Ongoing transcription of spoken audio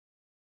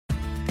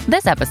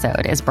This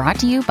episode is brought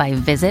to you by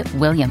Visit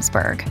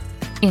Williamsburg.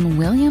 In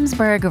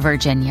Williamsburg,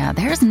 Virginia,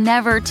 there's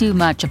never too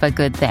much of a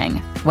good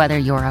thing. Whether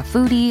you're a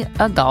foodie,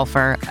 a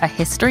golfer, a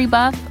history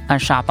buff, a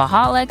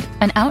shopaholic,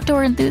 an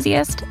outdoor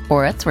enthusiast,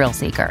 or a thrill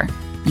seeker,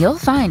 you'll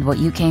find what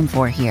you came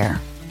for here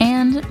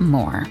and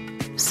more.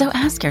 So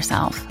ask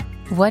yourself,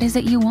 what is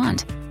it you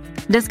want?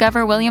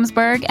 Discover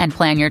Williamsburg and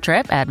plan your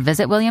trip at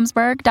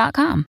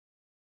visitwilliamsburg.com.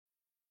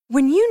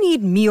 When you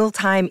need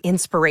mealtime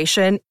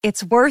inspiration,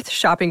 it's worth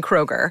shopping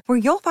Kroger, where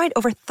you'll find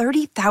over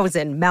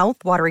 30,000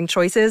 mouth-watering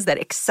choices that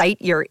excite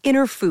your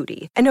inner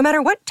foodie. And no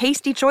matter what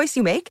tasty choice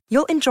you make,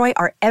 you'll enjoy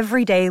our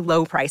everyday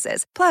low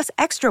prices, plus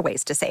extra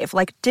ways to save,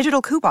 like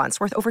digital coupons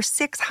worth over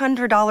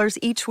 $600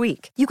 each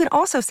week. You can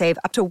also save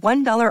up to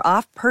 $1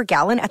 off per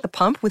gallon at the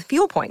pump with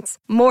fuel points.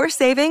 More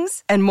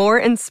savings and more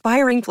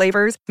inspiring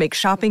flavors make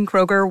shopping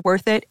Kroger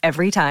worth it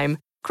every time.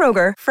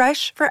 Kroger,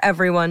 fresh for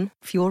everyone.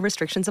 Fuel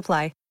restrictions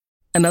apply.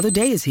 Another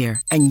day is here,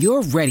 and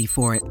you're ready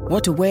for it.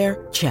 What to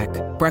wear? Check.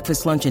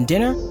 Breakfast, lunch, and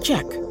dinner?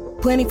 Check.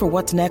 Planning for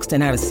what's next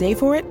and how to save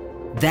for it?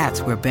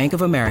 That's where Bank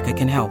of America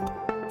can help.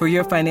 For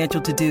your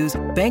financial to-dos,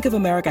 Bank of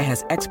America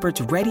has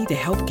experts ready to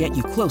help get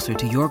you closer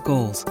to your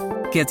goals.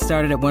 Get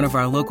started at one of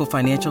our local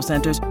financial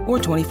centers or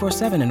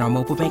 24/7 in our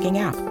mobile banking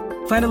app.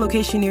 Find a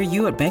location near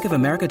you at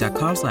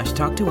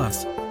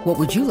bankofamerica.com/talktous. What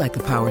would you like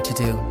the power to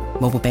do?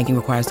 Mobile banking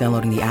requires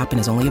downloading the app and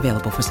is only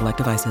available for select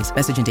devices.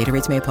 Message and data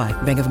rates may apply.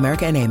 Bank of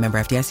America N.A., member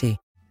FDIC.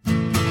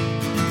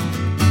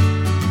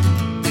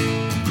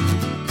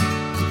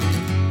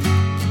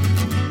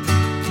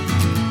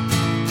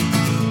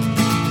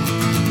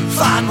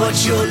 Find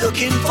what you're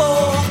looking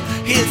for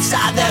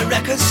inside that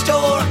record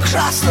store.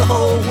 Across the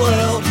whole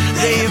world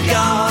they've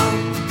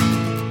gone,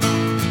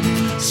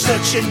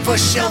 searching for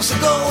shelves of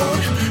gold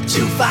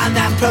to find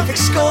that perfect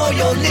score.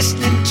 You're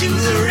listening to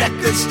the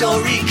Record Store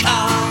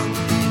Recon.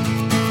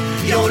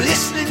 You're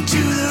listening to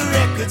the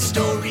Record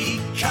Store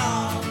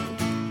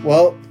Recon.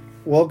 Well,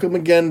 welcome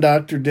again,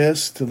 Dr.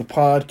 Disc, to the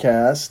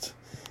podcast.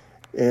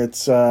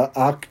 It's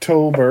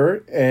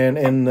October, and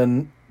in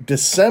the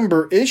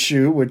December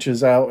issue, which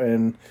is out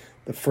in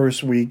the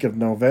first week of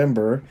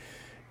November,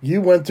 you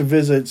went to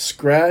visit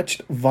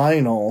Scratched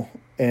Vinyl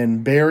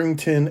in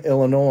Barrington,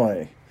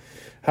 Illinois.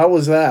 How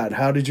was that?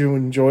 How did you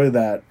enjoy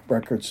that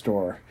record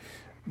store?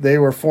 They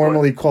were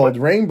formerly called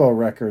Rainbow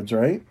Records,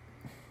 right?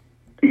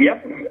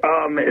 Yep.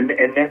 And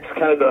that's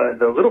kind of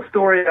the little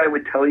story I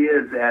would tell you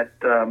is that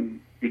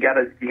you got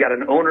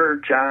an owner,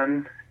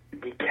 John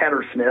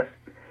Cattersmith,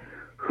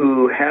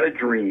 who had a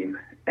dream,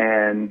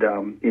 and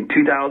in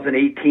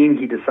 2018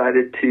 he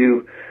decided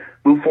to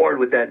move forward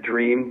with that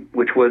dream,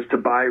 which was to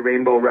buy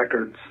Rainbow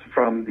Records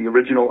from the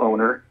original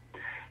owner.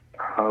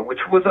 Which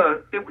was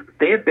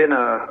they had been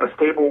a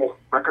stable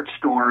record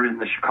store in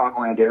the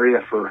Chicagoland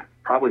area for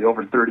probably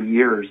over 30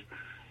 years.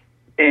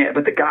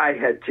 But the guy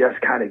had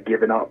just kind of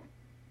given up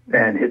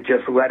and had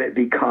just let it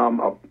become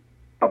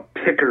a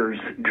picker's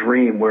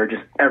dream where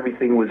just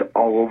everything was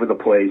all over the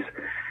place.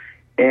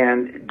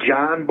 And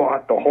John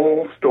bought the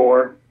whole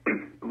store,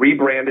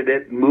 rebranded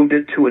it, moved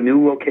it to a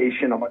new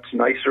location, a much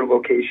nicer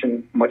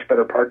location, much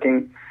better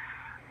parking.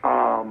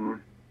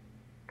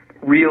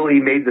 Really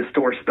made the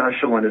store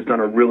special and has done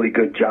a really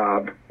good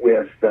job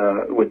with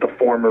the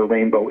former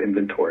Rainbow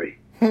inventory.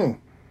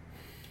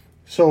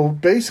 So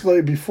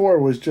basically, before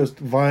it was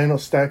just vinyl,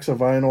 stacks of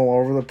vinyl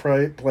all over the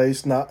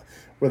place. Not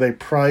were they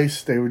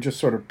priced? They were just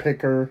sort of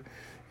picker.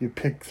 You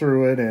pick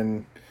through it,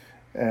 and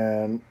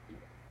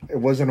it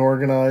wasn't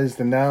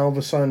organized. And now all of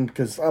a sudden,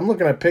 because I'm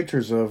looking at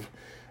pictures of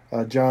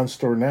John's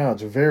store now,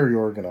 it's very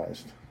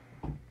organized.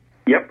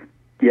 Yep.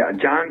 Yeah,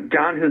 John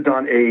has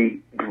done a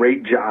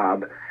great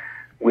job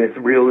with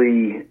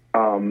really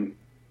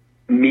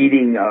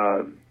meeting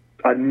a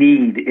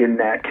need in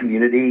that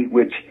community,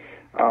 which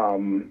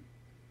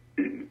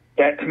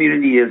that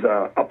community is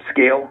a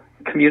upscale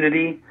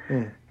community,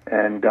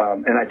 and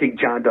I think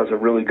John does a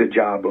really good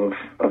job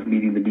of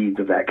meeting the needs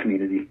of that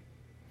community.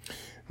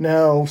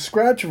 Now,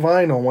 Scratch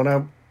Vinyl, when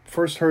I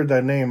first heard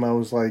that name, I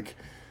was like,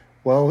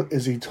 well,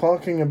 is he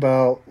talking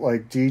about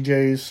like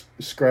DJs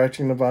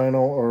scratching the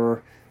vinyl,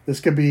 or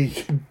this could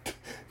be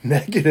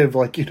negative,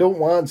 like you don't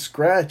want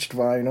scratched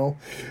vinyl?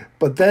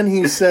 But then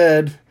he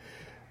said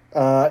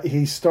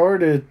he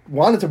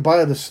wanted to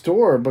buy the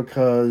store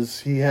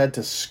because he had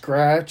to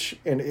scratch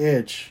and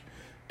itch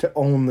to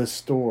own the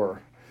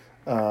store.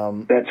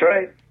 That's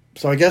right.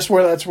 So I guess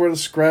that's where the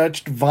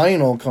scratched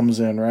vinyl comes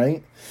in,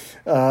 right?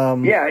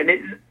 Yeah,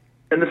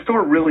 and the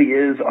store really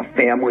is a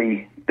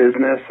family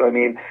business. I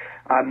mean,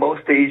 on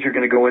most days you're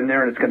going to go in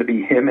there and it's going to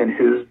be him and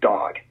his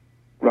dog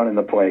running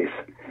the place.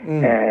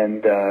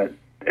 And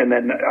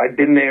then I've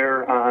been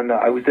there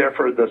I was there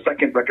for the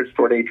second record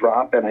store day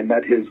drop, and I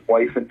met his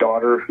wife and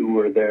daughter who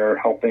were there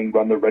helping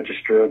run the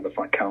register and the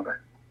front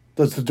counter.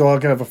 Does the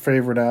dog have a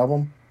favorite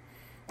album?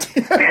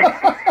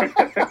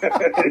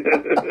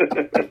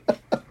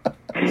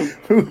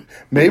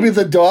 Maybe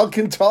the dog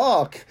can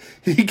talk.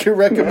 He can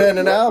recommend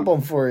an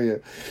album for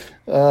you.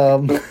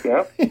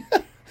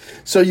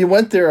 So you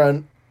went there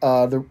on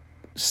the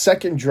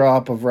second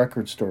drop of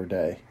Record Store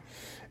Day.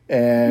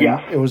 and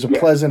Yes. it was a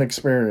pleasant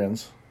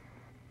experience.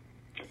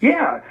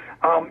 Yeah,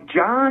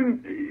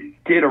 John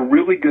did a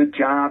really good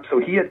job. So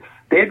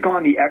they had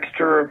gone the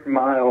extra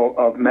mile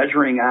of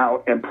measuring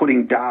out and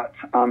putting dots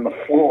on the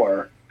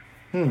floor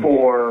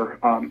for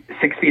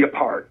 6 feet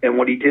apart. And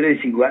what he did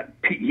is he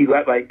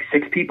let like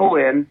 6 people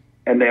in,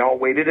 and they all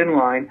waited in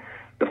line.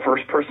 The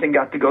first person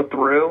got to go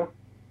through,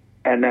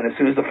 and then as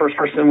soon as the first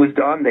person was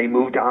done, they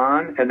moved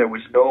on, and there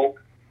was no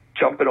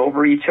jumping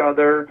over each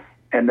other.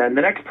 And then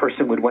the next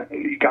person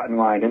got in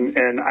line.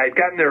 And I'd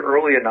gotten there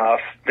early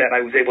enough that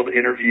I was able to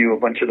interview a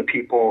bunch of the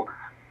people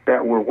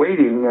that were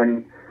waiting.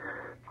 And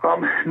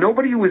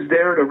nobody was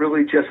there to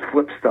really just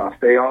flip stuff.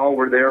 They all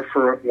were there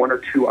for 1 or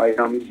 2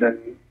 items.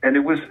 And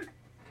it was,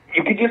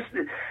 you could just,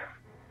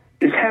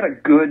 it had a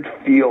good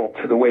feel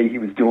to the way he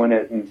was doing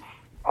it. And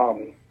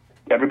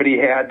everybody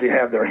had to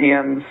have their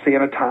hands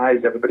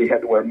sanitized. Everybody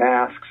had to wear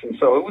masks. And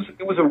so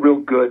it was a real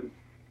good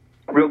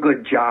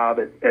job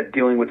at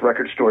dealing with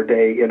Record Store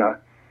Day in a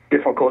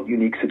difficult,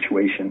 unique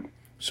situation.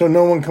 So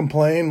no one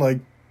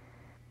complained,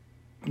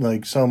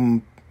 like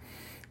some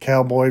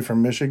cowboy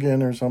from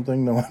Michigan or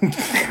something? No one.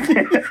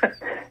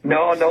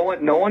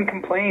 No one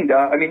complained.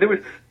 I mean,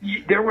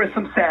 there was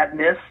some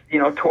sadness,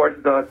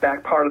 towards the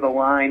back part of the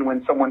line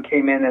when someone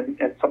came in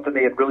and something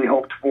they had really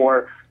hoped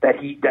for that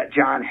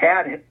John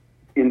had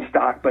in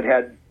stock but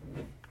had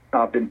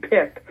been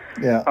picked.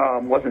 Yeah.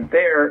 Wasn't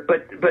there,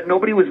 but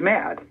nobody was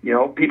mad.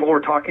 People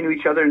were talking to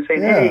each other and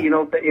saying, Yeah. "Hey,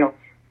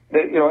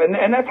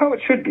 and that's how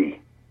it should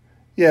be."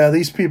 Yeah,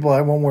 these people,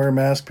 I won't wear a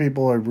mask,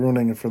 people are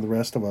ruining it for the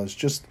rest of us.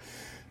 Just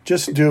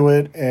do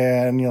it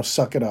and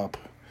suck it up,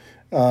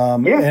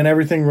 and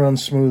everything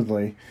runs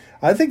smoothly.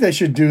 I think they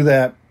should do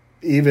that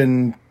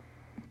even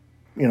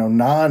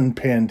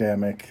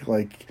non-pandemic.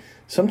 Like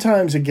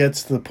sometimes it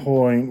gets to the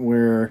point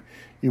where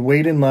you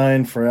wait in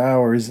line for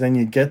hours, then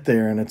you get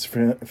there and it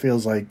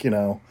feels like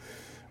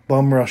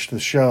bum rush the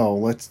show.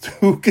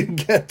 Who can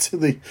get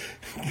the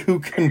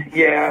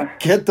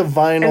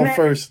vinyl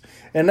first,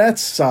 and that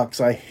sucks.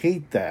 I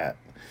hate that.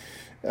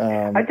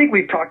 I think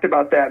we've talked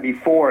about that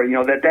before.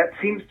 That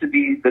seems to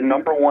be the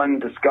number one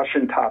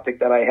discussion topic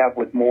that I have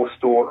with most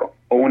store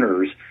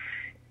owners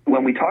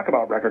when we talk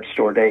about Record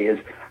Store Day is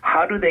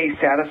how do they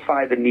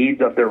satisfy the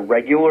needs of their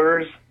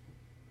regulars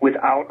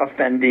without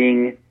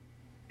offending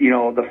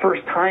the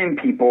first time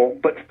people,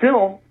 but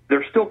still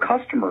they're still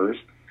customers.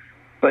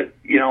 But,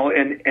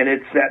 and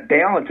it's that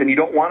balance, and you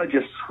don't want to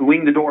just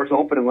swing the doors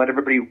open and let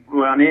everybody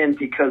run in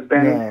because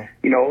then,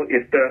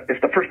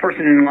 if the first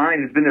person in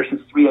line has been there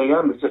since 3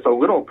 a.m. is just a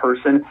little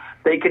person,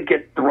 they could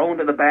get thrown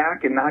to the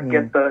back and not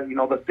get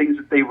the things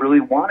that they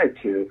really wanted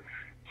to.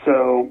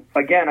 So,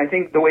 again, I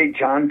think the way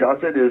John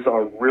does it is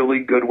a really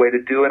good way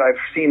to do it. I've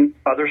seen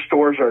other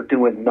stores are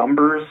doing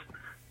numbers,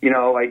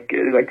 like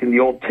in the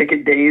old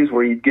ticket days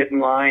where you'd get in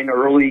line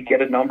early,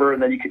 get a number,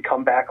 and then you could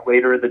come back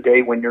later in the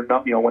day when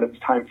when it's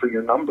time for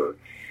your number.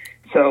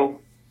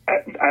 So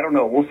I don't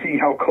know. We'll see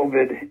how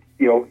COVID,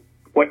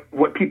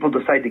 what people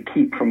decide to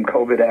keep from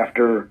COVID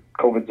after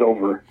COVID's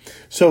over.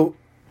 So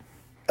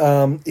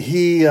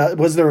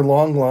was there a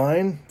long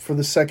line for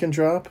the second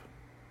drop?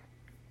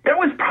 There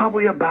was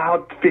probably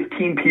about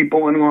 15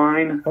 people in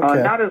line.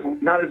 Okay.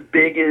 Not as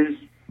big as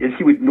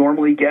he would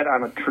normally get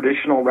on a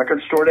traditional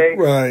Record Store Day.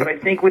 Right. But I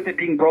think with it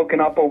being broken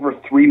up over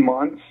 3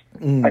 months,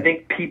 I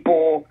think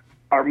people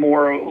are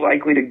more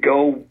likely to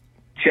go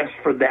just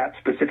for that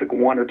specific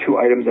 1 or 2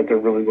 items that they're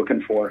really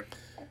looking for.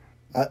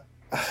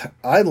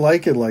 I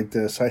like it like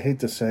this. I hate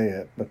to say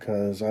it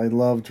because I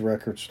loved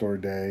Record Store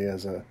Day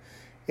as a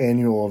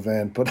annual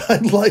event, but I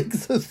like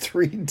the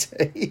 3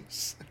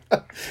 days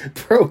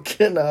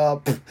broken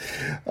up.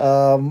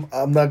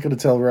 I'm not going to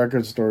tell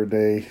Record Store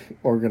Day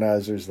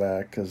organizers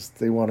that because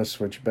they want to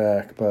switch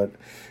back. But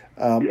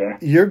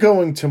you're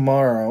going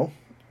tomorrow,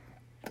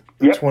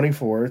 the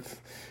 24th,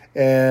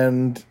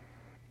 and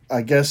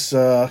I guess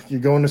you're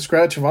going to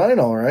Scratch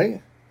Vinyl,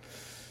 right?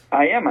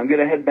 I am. I'm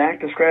going to head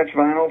back to Scratch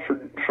Vinyl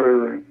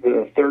for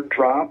the third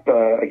drop.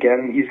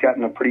 Again, he's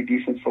gotten a pretty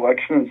decent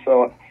selection, and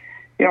so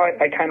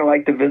I kind of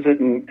like to visit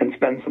and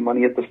spend some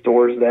money at the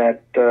stores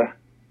that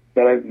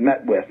I've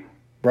met with.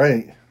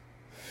 Right.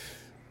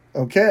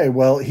 Okay.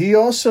 Well,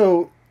 you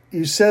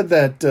said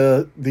that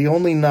the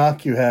only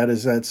knock you had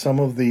is that some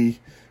of the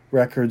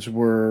records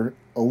were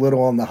a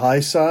little on the high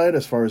side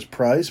as far as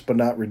price, but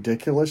not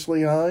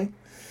ridiculously high.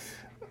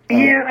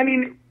 Yeah, I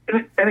mean,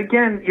 and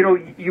again,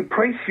 you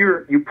price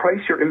your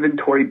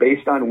inventory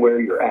based on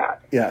where you're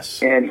at.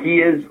 Yes. And he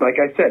is, like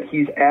I said,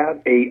 he's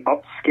at a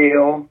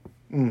upscale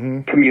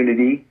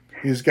community.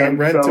 He's got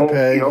rent to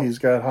pay. He's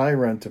got high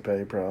rent to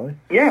pay, probably.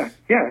 Yeah.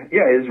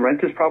 His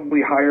rent is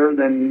probably higher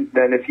than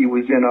if he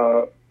was in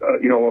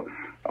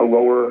a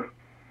lower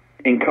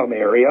income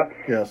area.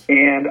 Yes.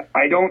 And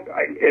I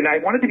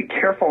wanted to be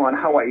careful on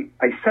how I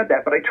said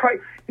that, but I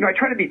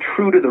try to be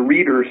true to the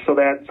readers so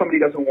that somebody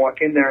doesn't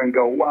walk in there and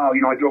go, wow,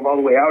 I drove all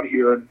the way out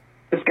here and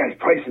this guy's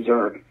prices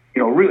are,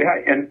 really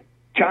high. And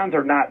John's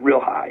are not real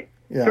high.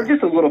 Yeah. They're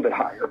just a little bit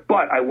higher.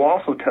 But I will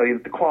also tell you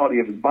that the quality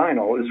of his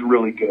vinyl is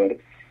really good.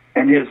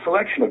 and his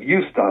selection of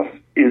used stuff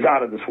is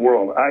out of this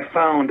world. I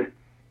found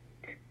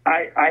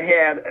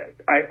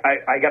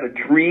I got a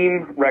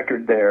Dream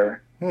record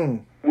there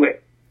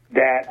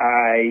that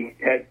I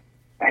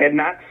had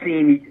not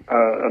seen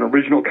an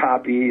original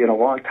copy in a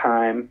long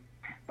time,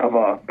 of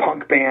a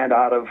punk band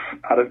out of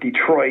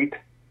Detroit,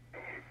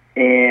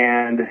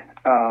 and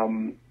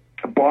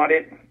bought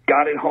it,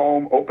 got it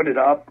home, opened it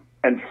up,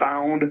 and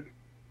found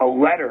a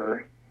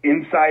letter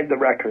inside the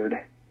record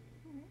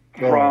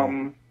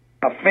from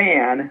a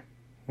fan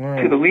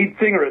to the lead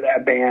singer of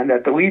that band,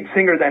 that the lead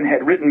singer then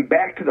had written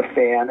back to the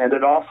fan, and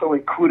it also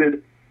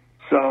included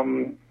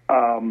some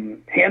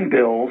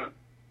handbills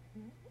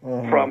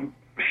from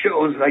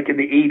shows like in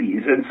the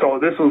 80s. And so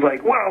this was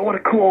like, wow, what a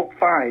cool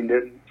find.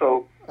 And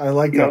so I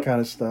like that kind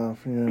of stuff.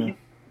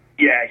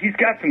 Yeah, he's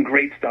got some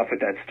great stuff at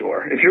that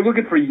store. If you're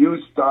looking for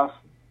used stuff,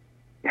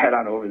 head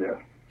on over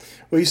there.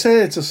 Well, you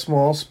say it's a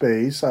small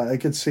space. I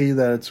could see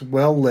that it's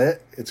well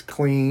lit, it's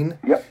clean,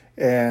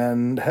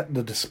 and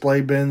the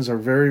display bins are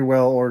very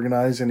well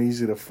organized and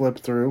easy to flip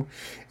through.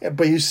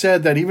 But you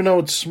said that even though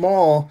it's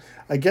small,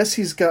 I guess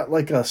he's got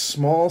like a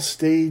small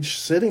stage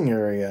sitting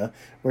area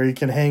where you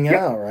can hang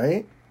out,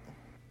 right?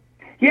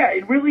 Yeah,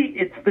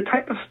 it's the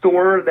type of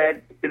store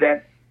that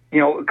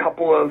a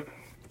couple of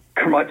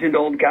curmudgeoned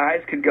old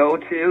guys could go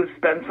to,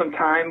 spend some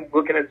time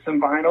looking at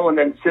some vinyl, and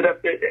then sit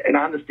up, and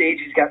on the stage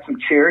he's got some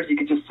chairs. You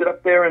could just sit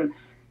up there and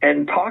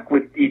talk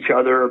with each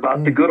other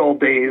about the good old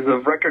days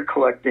of record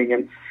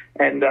collecting.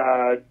 And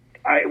I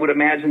would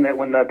imagine that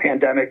when the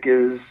pandemic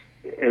is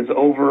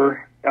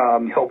over,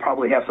 he'll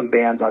probably have some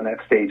bands on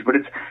that stage. But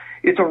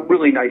it's a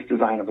really nice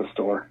design of a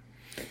store.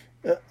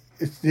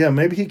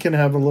 Maybe he can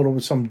have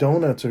some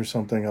donuts or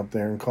something up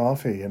there and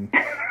coffee and.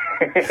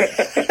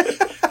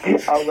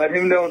 I'll let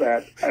him know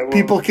that.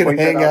 People can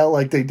hang out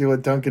like they do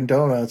at Dunkin'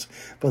 Donuts,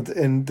 but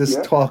in this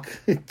talk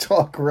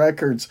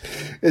records,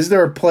 is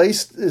there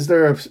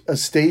a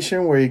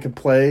station where you can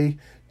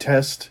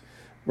test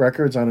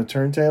records on a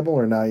turntable,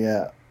 or not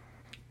yet?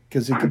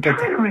 Because I'm trying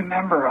to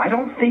remember. I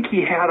don't think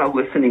he had a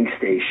listening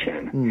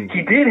station.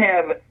 He did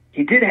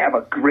have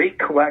a great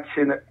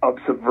collection of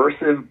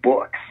subversive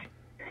books.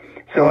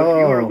 So if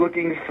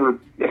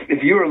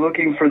you were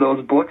looking for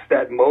those books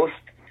that most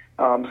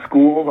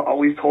schools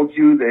always told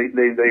you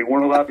they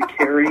weren't allowed to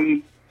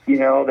carry,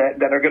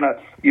 that are going to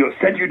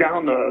send you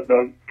down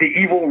the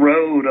evil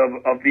road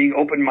of being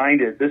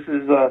open-minded. This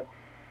is the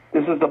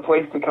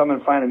place to come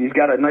and find him. He's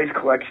got a nice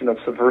collection of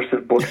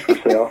subversive books for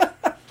sale.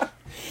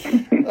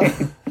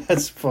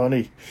 That's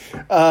funny.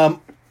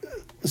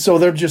 So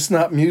they're just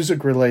not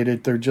music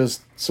related; they're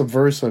just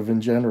subversive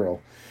in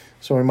general.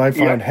 So we might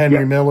find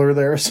Henry Miller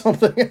there or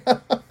something.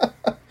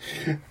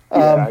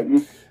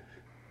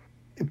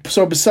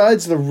 So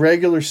besides the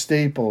regular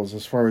staples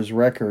as far as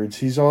records,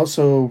 he's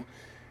also,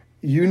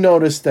 you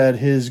noticed that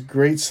his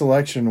great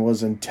selection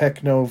was in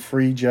techno,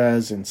 free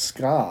jazz, and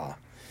ska.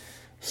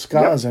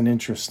 Ska is an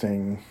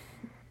interesting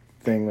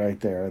thing right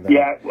there.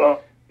 Yeah,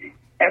 well,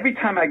 every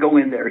time I go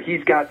in there,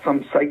 he's got some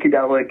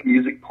psychedelic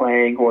music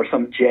playing or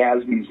some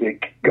jazz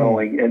music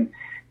going, and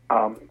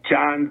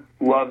John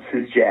loves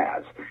his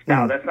jazz.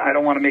 Now, I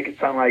don't want to make it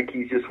sound like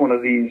he's just one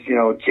of these,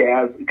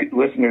 jazz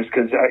listeners,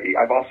 because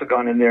I've also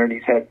gone in there and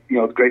he's had,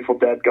 Grateful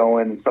Dead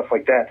going and stuff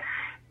like that.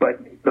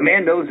 But the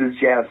man knows his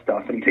jazz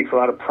stuff, and he takes a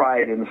lot of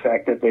pride in the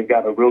fact that they've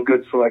got a real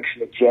good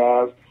selection of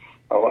jazz,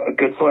 a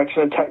good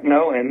selection of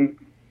techno, and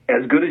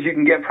as good as you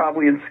can get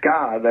probably in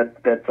ska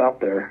that's out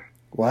there.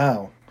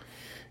 Wow.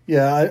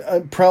 Yeah, I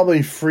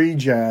probably free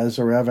jazz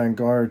or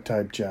avant-garde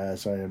type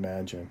jazz, I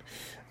imagine.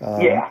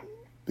 Yeah,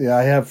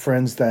 I have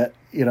friends that,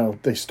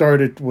 they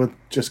started with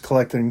just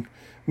collecting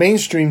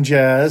mainstream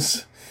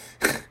jazz,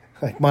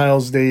 like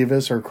Miles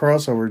Davis or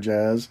crossover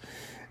jazz,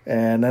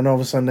 and then all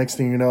of a sudden, next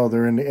thing you know,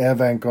 they're in the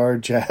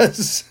avant-garde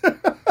jazz.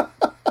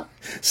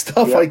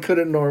 Stuff I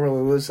couldn't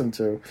normally listen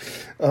to.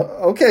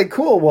 Okay,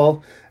 cool.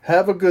 Well,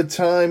 have a good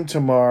time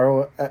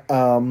tomorrow.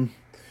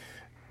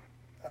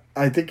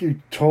 I think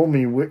you told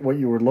me what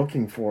you were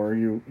looking for.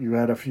 You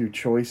had a few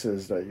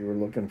choices that you were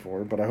looking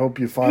for, but I hope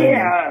you find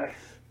them.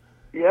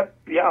 Yep.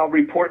 Yeah, I'll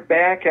report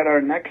back at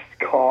our next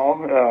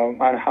call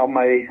on how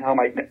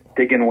my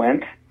digging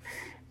went,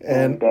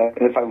 and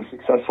if I was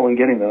successful in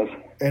getting those.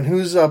 And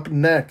who's up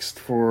next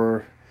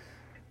for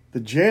the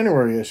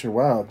January issue?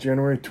 Wow,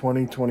 January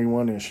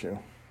 2021 issue.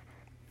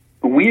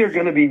 We are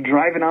going to be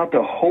driving out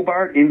to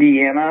Hobart,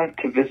 Indiana,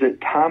 to visit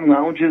Tom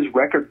Lounge's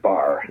Record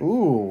Bar.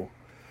 Ooh,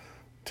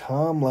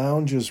 Tom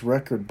Lounge's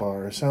Record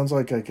Bar. Sounds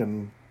like I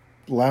can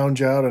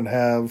lounge out and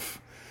have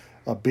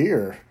a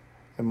beer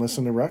and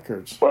listen to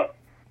records. Well,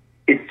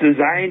 it's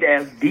designed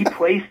as the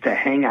place to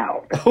hang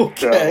out.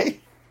 Okay.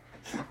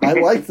 So. I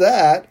like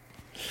that.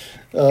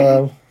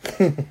 I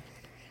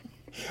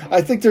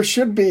think there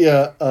should be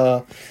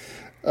a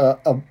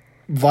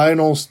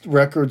vinyl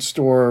record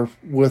store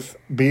with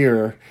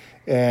beer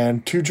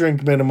and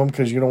 2-drink minimum,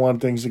 because you don't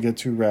want things to get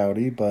too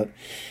rowdy, but,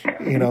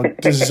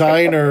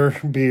 designer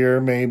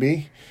beer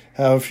maybe,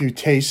 have a few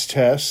taste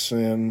tests,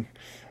 and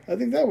I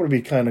think that would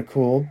be kind of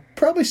cool.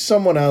 Probably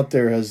someone out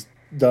there has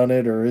done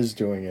it or is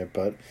doing it,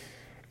 but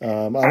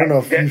I don't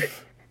know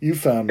if you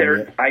found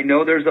it. I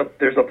know there's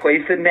a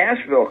place in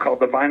Nashville called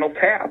the Vinyl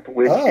Tap,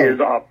 which is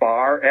a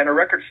bar and a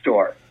record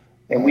store,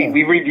 and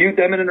we reviewed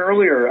them in an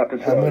earlier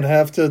episode. I'm gonna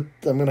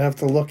have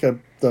to look at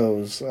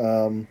those.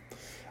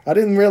 I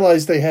didn't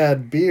realize they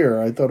had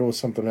beer. I thought it was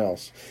something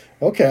else.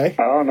 Okay.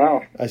 Oh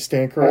no, I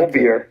stand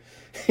corrected. Whole beer.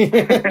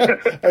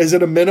 Is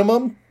it a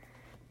minimum?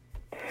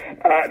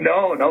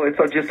 No,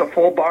 it's just a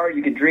full bar.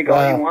 You can drink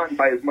all you want and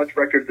buy as much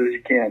records as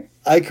you can.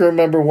 I can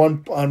remember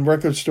on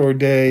Record Store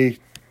Day,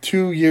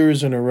 2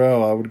 years in a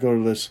row, I would go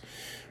to this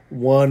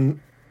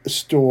one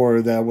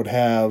store that would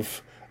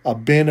have a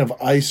bin of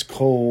ice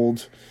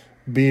cold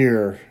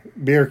beer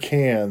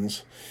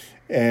cans,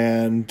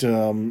 and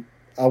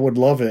I would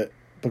love it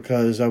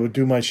because I would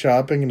do my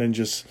shopping and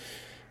then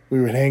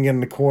we would hang in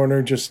the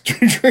corner just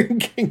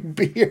drinking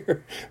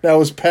beer. That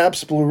was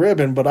Pabst Blue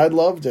Ribbon, but I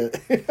loved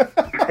it.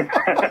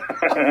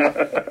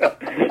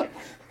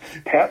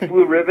 Pabst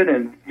Blue Ribbon,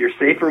 and you're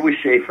safer with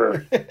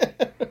Schaefer.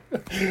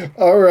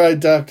 All right,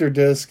 Dr.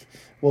 Disc.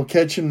 We'll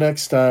catch you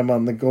next time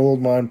on the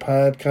Goldmine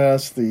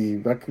Podcast, the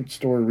Record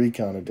Store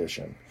Recon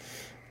Edition.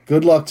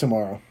 Good luck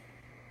tomorrow.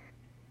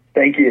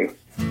 Thank you.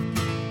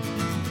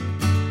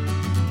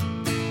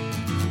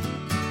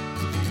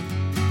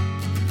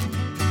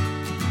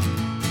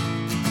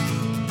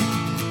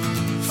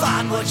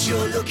 Find what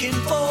you're looking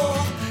for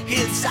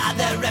inside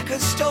that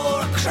record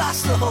store.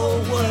 Across the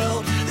whole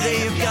world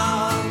they've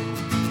gone,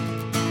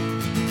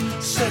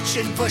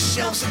 searching for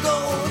shelves of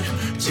gold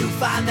to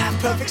find that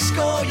perfect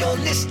score. You're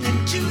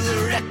listening to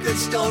the Record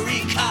Store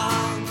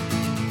Recon.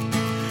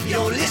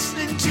 You're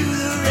listening to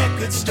the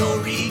Record Store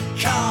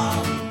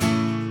Recon.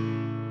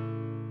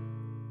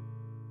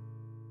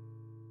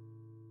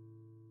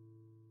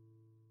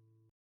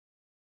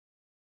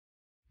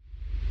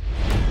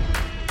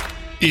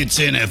 It's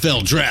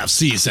NFL draft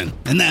season,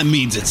 and that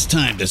means it's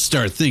time to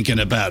start thinking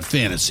about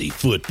fantasy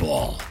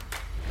football.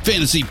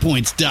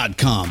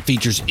 FantasyPoints.com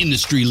features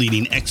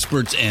industry-leading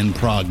experts and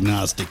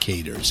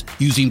prognosticators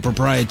using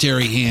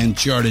proprietary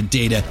hand-charted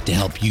data to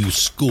help you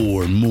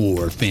score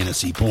more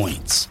fantasy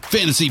points.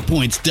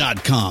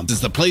 FantasyPoints.com is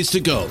the place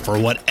to go for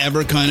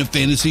whatever kind of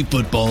fantasy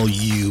football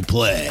you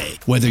play.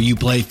 Whether you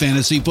play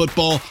fantasy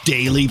football,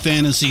 daily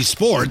fantasy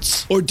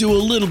sports, or do a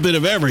little bit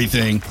of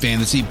everything,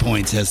 Fantasy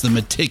Points has the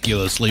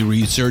meticulously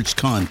researched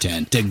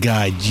content to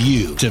guide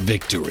you to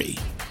victory.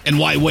 And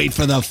why wait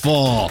for the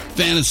fall?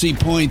 Fantasy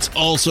Points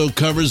also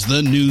covers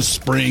the new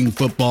spring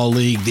football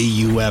league,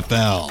 the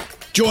UFL.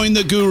 Join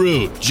the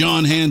guru,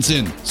 John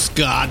Hansen,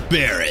 Scott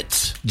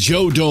Barrett,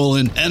 Joe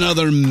Dolan, and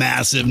other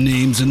massive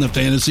names in the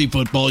fantasy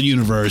football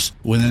universe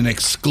with an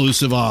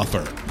exclusive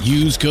offer.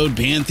 Use code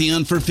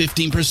Pantheon for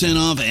 15%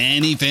 off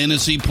any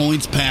Fantasy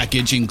Points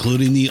package,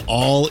 including the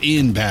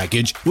all-in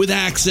package, with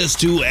access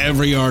to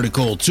every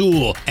article,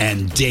 tool,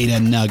 and data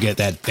nugget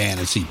that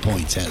Fantasy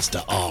Points has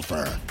to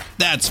offer.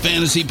 That's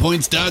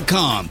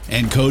FantasyPoints.com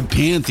and code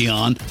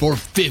Pantheon for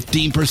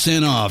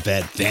 15% off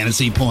at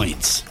Fantasy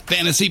Points.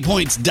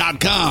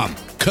 FantasyPoints.com,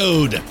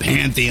 code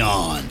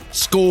Pantheon.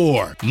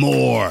 Score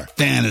more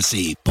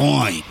fantasy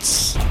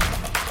points.